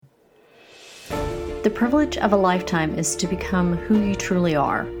The privilege of a lifetime is to become who you truly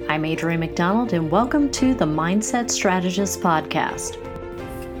are. I'm Adrienne McDonald, and welcome to the Mindset Strategist Podcast.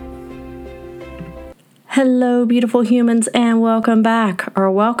 Hello, beautiful humans, and welcome back,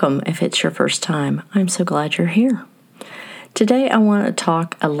 or welcome if it's your first time. I'm so glad you're here. Today, I want to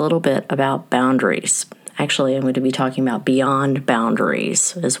talk a little bit about boundaries. Actually, I'm going to be talking about beyond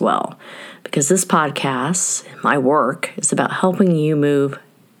boundaries as well, because this podcast, my work, is about helping you move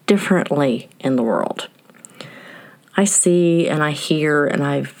differently in the world. I see and I hear and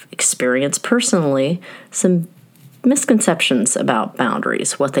I've experienced personally some misconceptions about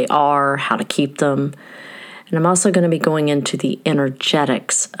boundaries, what they are, how to keep them. And I'm also going to be going into the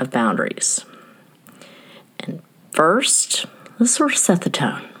energetics of boundaries. And first, let's sort of set the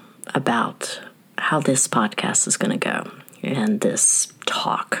tone about how this podcast is going to go and this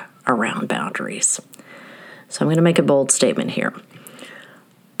talk around boundaries. So I'm going to make a bold statement here.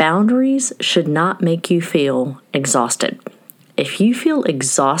 Boundaries should not make you feel exhausted. If you feel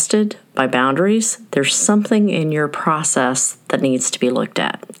exhausted by boundaries, there's something in your process that needs to be looked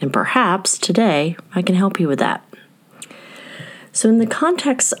at. And perhaps today I can help you with that. So in the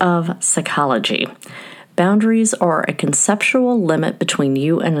context of psychology, boundaries are a conceptual limit between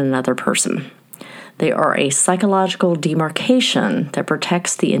you and another person. They are a psychological demarcation that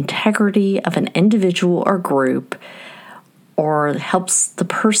protects the integrity of an individual or group, or helps the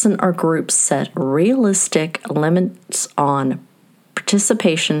person or group set realistic limits on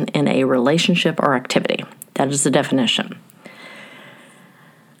participation in a relationship or activity. That is the definition.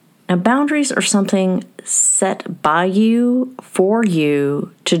 Now, boundaries are something set by you for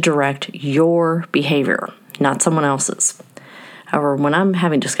you to direct your behavior, not someone else's. However, when I'm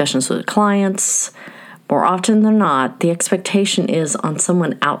having discussions with clients, more often than not, the expectation is on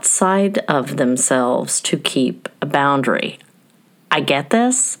someone outside of themselves to keep a boundary. I get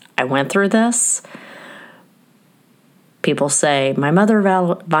this. I went through this. People say, my mother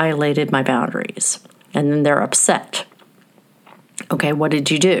violated my boundaries, and then they're upset. Okay, what did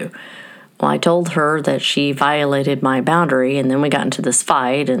you do? Well, I told her that she violated my boundary, and then we got into this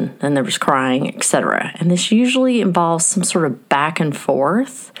fight, and then there was crying, etc. And this usually involves some sort of back and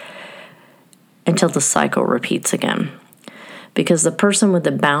forth until the cycle repeats again. Because the person with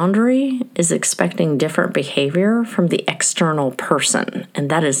the boundary is expecting different behavior from the external person, and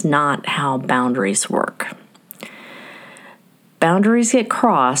that is not how boundaries work. Boundaries get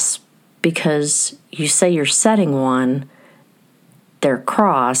crossed because you say you're setting one, they're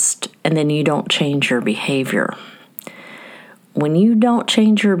crossed, and then you don't change your behavior. When you don't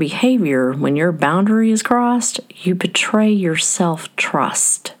change your behavior, when your boundary is crossed, you betray your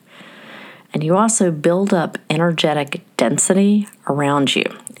self-trust. And you also build up energetic density around you.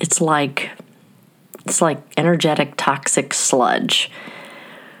 It's like energetic toxic sludge.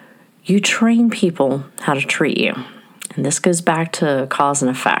 You train people how to treat you. And this goes back to cause and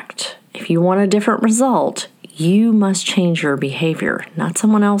effect. If you want a different result, you must change your behavior, not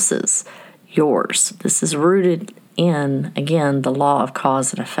someone else's, yours. This is rooted in, again, the law of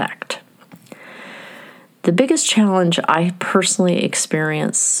cause and effect. The biggest challenge I personally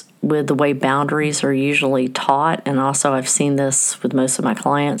experience with the way boundaries are usually taught, and also I've seen this with most of my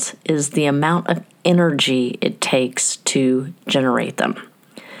clients, is the amount of energy it takes to generate them.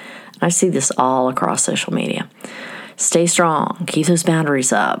 I see this all across social media. Stay strong, keep those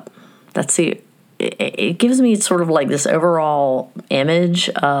boundaries up. It gives me sort of like this overall image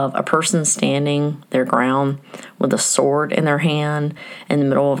of a person standing their ground with a sword in their hand in the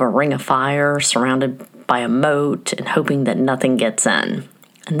middle of a ring of fire, surrounded by a moat and hoping that nothing gets in.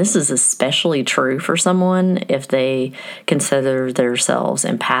 And this is especially true for someone if they consider themselves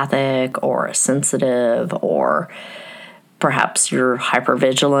empathic or sensitive, or perhaps you're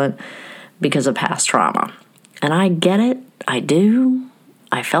hypervigilant because of past trauma. And I get it. I do.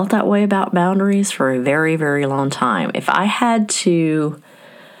 I felt that way about boundaries for a very, very long time. If I had to,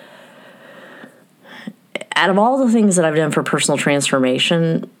 out of all the things that I've done for personal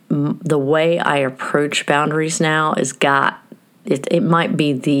transformation, the way I approach boundaries now it might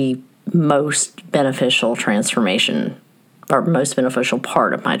be the most beneficial transformation, or most beneficial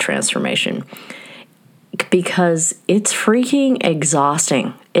part of my transformation, because it's freaking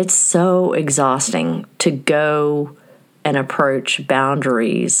exhausting. It's so exhausting to go and approach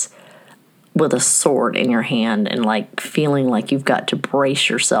boundaries with a sword in your hand and like feeling like you've got to brace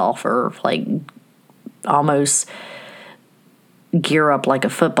yourself or like almost gear up like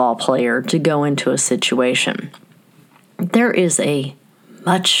a football player to go into a situation. There is a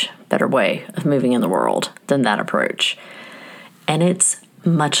much better way of moving in the world than that approach. And it's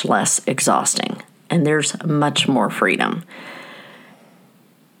much less exhausting. And there's much more freedom.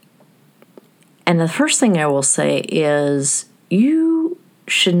 And the first thing I will say is you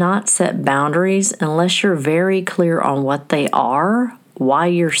should not set boundaries unless you're very clear on what they are, why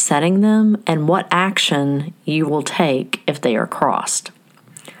you're setting them, and what action you will take if they are crossed.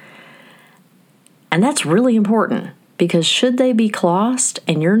 And that's really important because should they be crossed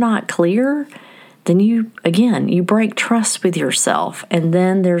and you're not clear, then you break trust with yourself. And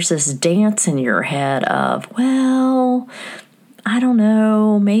then there's this dance in your head of, well, I don't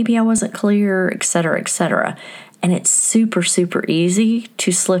know, maybe I wasn't clear, et cetera, et cetera. And it's super, super easy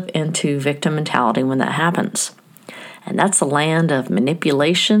to slip into victim mentality when that happens. And that's a land of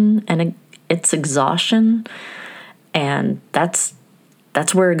manipulation and it's exhaustion. And that's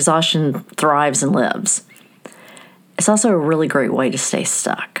where exhaustion thrives and lives. It's also a really great way to stay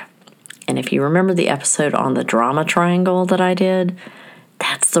stuck. And if you remember the episode on the drama triangle that I did,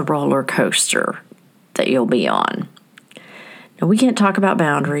 that's the roller coaster that you'll be on. Now, we can't talk about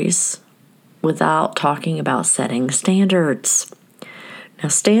boundaries without talking about setting standards. Now,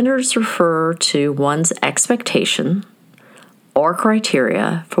 standards refer to one's expectation or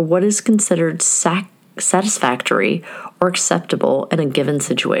criteria for what is considered satisfactory or acceptable in a given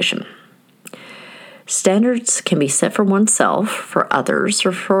situation. Standards can be set for oneself, for others,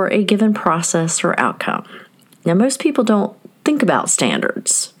 or for a given process or outcome. Now, most people don't think about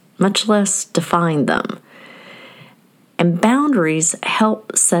standards, much less define them. And boundaries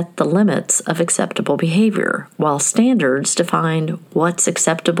help set the limits of acceptable behavior, while standards define what's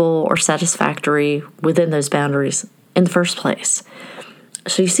acceptable or satisfactory within those boundaries in the first place.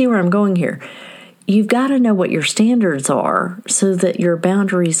 So you see where I'm going here. You've got to know what your standards are so that your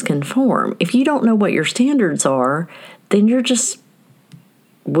boundaries can form. If you don't know what your standards are, then you're just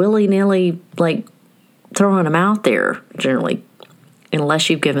willy-nilly throwing them out there generally, unless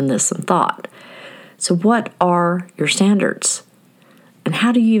you've given this some thought. So what are your standards? And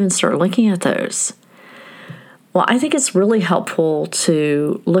how do you even start looking at those? Well, I think it's really helpful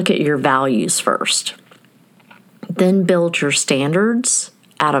to look at your values first. Then build your standards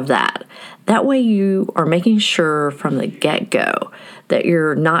out of that. That way you are making sure from the get-go that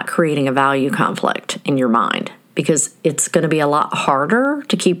you're not creating a value conflict in your mind, because it's going to be a lot harder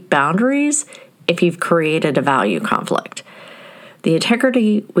to keep boundaries if you've created a value conflict. The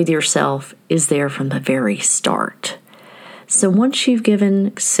integrity with yourself is there from the very start. So once you've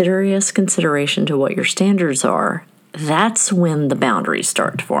given serious consideration to what your standards are, that's when the boundaries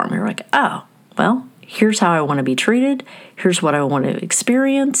start to form. You're like, oh, well, here's how I want to be treated. Here's what I want to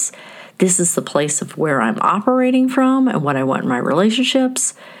experience. This is the place of where I'm operating from and what I want in my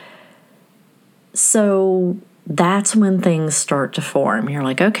relationships. So that's when things start to form. You're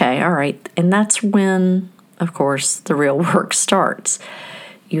like, okay, all right. And that's when, of course, the real work starts.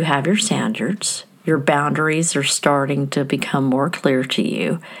 You have your standards. Your boundaries are starting to become more clear to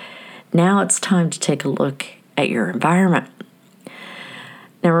you. Now it's time to take a look at your environment.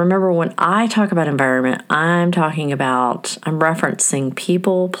 Now remember, when I talk about environment, I'm referencing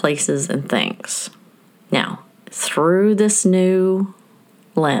people, places, and things. Now, through this new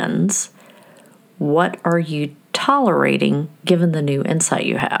lens, what are you tolerating given the new insight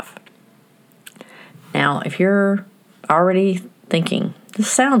you have? Now, if you're already thinking,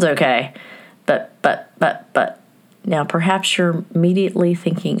 this sounds okay, but, now perhaps you're immediately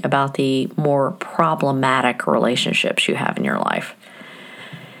thinking about the more problematic relationships you have in your life.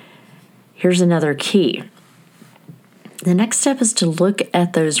 Here's another key. The next step is to look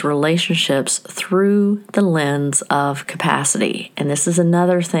at those relationships through the lens of capacity. And this is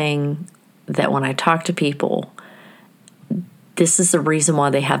another thing that when I talk to people, this is the reason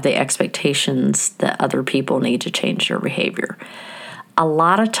why they have the expectations that other people need to change their behavior. A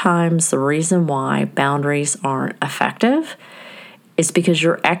lot of times the reason why boundaries aren't effective is because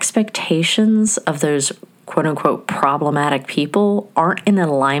your expectations of those quote-unquote problematic people aren't in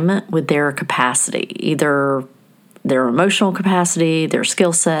alignment with their capacity, either their emotional capacity, their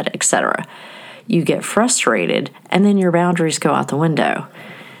skill set, etc. You get frustrated, and then your boundaries go out the window.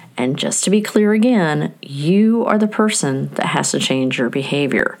 And just to be clear again, you are the person that has to change your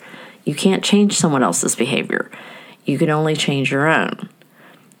behavior. You can't change someone else's behavior. You can only change your own.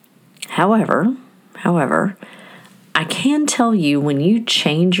 However, I can tell you when you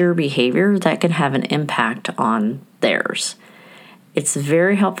change your behavior, that can have an impact on theirs. It's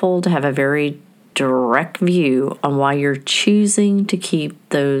very helpful to have a very direct view on why you're choosing to keep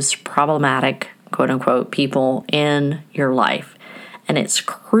those problematic, quote-unquote, people in your life. And it's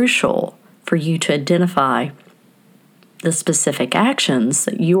crucial for you to identify the specific actions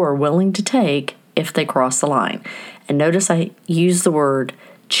that you are willing to take if they cross the line. And notice I use the word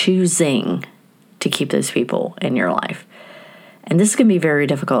choosing to keep those people in your life. And this can be very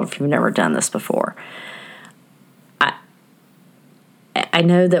difficult if you've never done this before. I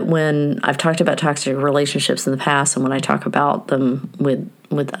know that when I've talked about toxic relationships in the past, and when I talk about them with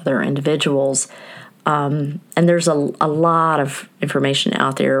other individuals, and there's a lot of information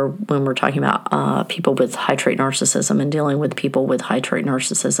out there when we're talking about people with high trait narcissism and dealing with people with high trait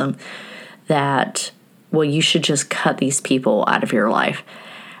narcissism, that, well, you should just cut these people out of your life.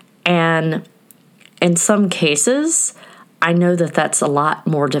 And in some cases, I know that that's a lot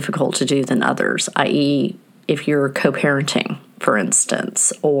more difficult to do than others, i.e., if you're co-parenting, for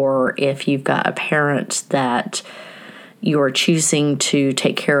instance, or if you've got a parent that you're choosing to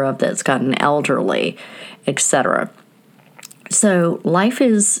take care of that's gotten elderly, etc. So life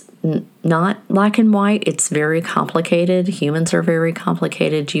is not black and white. It's very complicated. Humans are very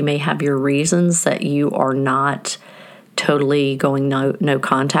complicated. You may have your reasons that you are not totally going no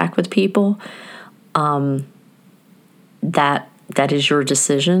contact with people. That is your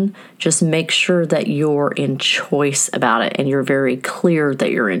decision. Just make sure that you're in choice about it and you're very clear that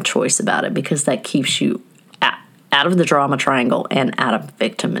you're in choice about it, because that keeps you out of the drama triangle and out of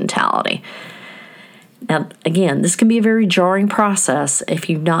victim mentality. Now, again, this can be a very jarring process if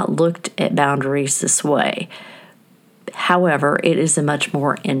you've not looked at boundaries this way. However, it is a much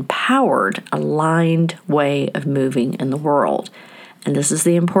more empowered, aligned way of moving in the world. And this is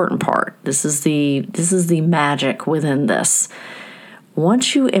the important part. This is the magic within this.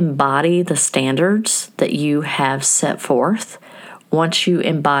 Once you embody the standards that you have set forth, once you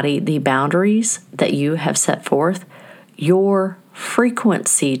embody the boundaries that you have set forth, your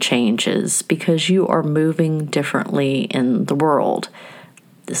frequency changes because you are moving differently in the world.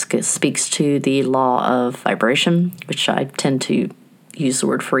 This speaks to the law of vibration, which I tend to use the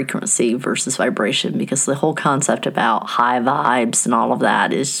word frequency versus vibration, because the whole concept about high vibes and all of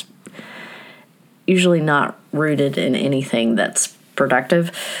that is usually not rooted in anything that's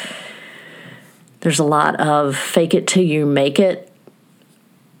productive. There's a lot of fake it till you make it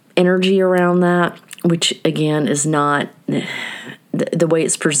energy around that, which again is not the way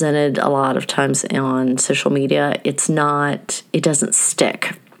it's presented a lot of times on social media. It doesn't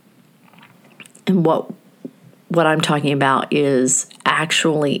stick. And what I'm talking about is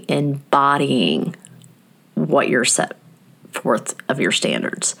actually embodying what you're set forth of your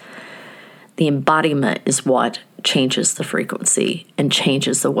standards. The embodiment is what changes the frequency and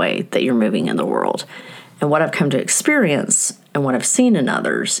changes the way that you're moving in the world. And what I've come to experience and what I've seen in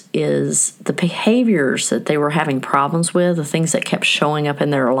others is the behaviors that they were having problems with, the things that kept showing up in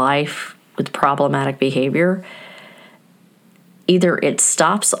their life with problematic behavior, either it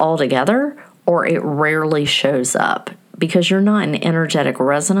stops altogether or it rarely shows up, because you're not in energetic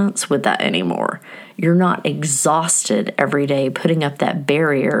resonance with that anymore. You're not exhausted every day putting up that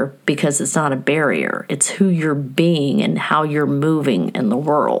barrier, because it's not a barrier. It's who you're being and how you're moving in the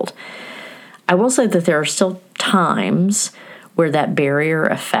world. I will say that there are still times where that barrier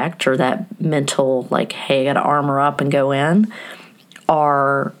effect or that mental, like, hey, I got to armor up and go in,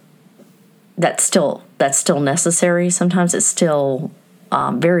 that's still necessary. Sometimes it's still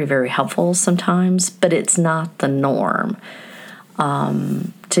very, very helpful sometimes, but it's not the norm.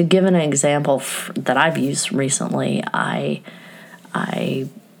 To give an example that I've used recently, I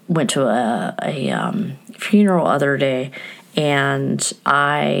went to a funeral other day, and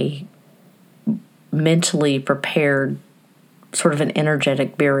I mentally prepared sort of an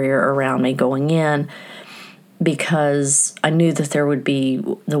energetic barrier around me going in, because I knew that there would be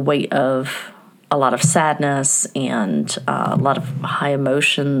the weight of a lot of sadness and a lot of high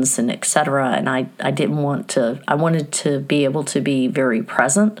emotions and etc. And I wanted to be able to be very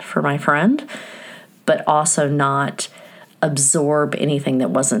present for my friend, but also not absorb anything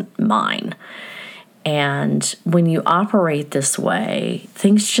that wasn't mine. And when you operate this way,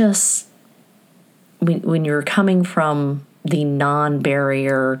 things just, when you're coming from the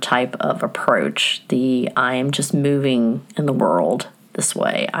non-barrier type of approach, I am just moving in the world this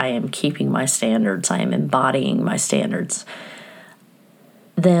way, I am keeping my standards, I am embodying my standards,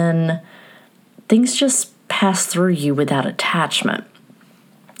 then things just pass through you without attachment.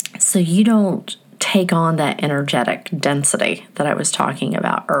 So you don't take on that energetic density that I was talking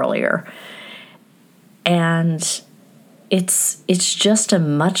about earlier. And it's just a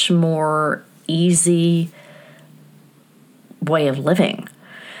much more easy way of living.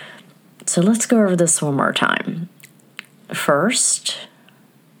 So let's go over this one more time. First,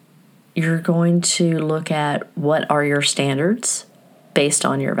 you're going to look at what are your standards based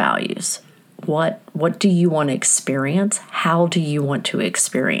on your values. What do you want to experience? How do you want to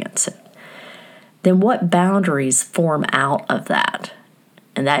experience it? Then what boundaries form out of that?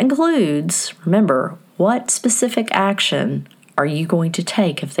 And that includes, remember, what specific action are you going to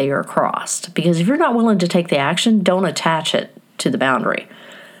take if they are crossed? Because if you're not willing to take the action, don't attach it to the boundary.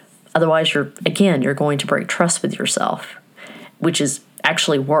 Otherwise, you're going to break trust with yourself, which is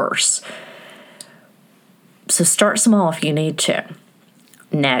actually worse. So start small if you need to.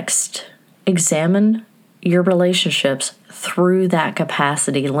 Next, examine your relationships through that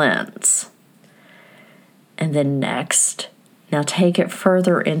capacity lens. And then next, now take it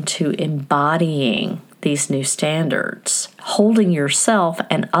further into embodying these new standards, holding yourself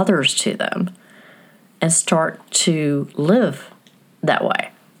and others to them, and start to live that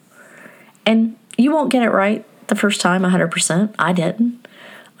way. And you won't get it right the first time 100%. I didn't.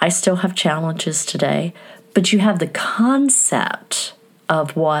 I still have challenges today, but you have the concept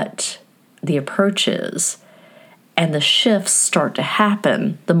of what the approach is, and the shifts start to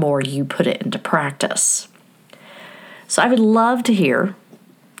happen the more you put it into practice. So I would love to hear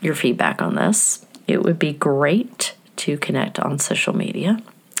your feedback on this. It would be great to connect on social media.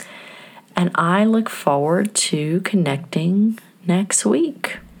 And I look forward to connecting next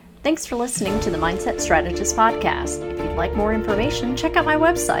week. Thanks for listening to the Mindset Strategist podcast. If you'd like more information, check out my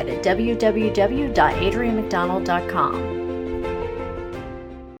website at www.adrianmcdonald.com.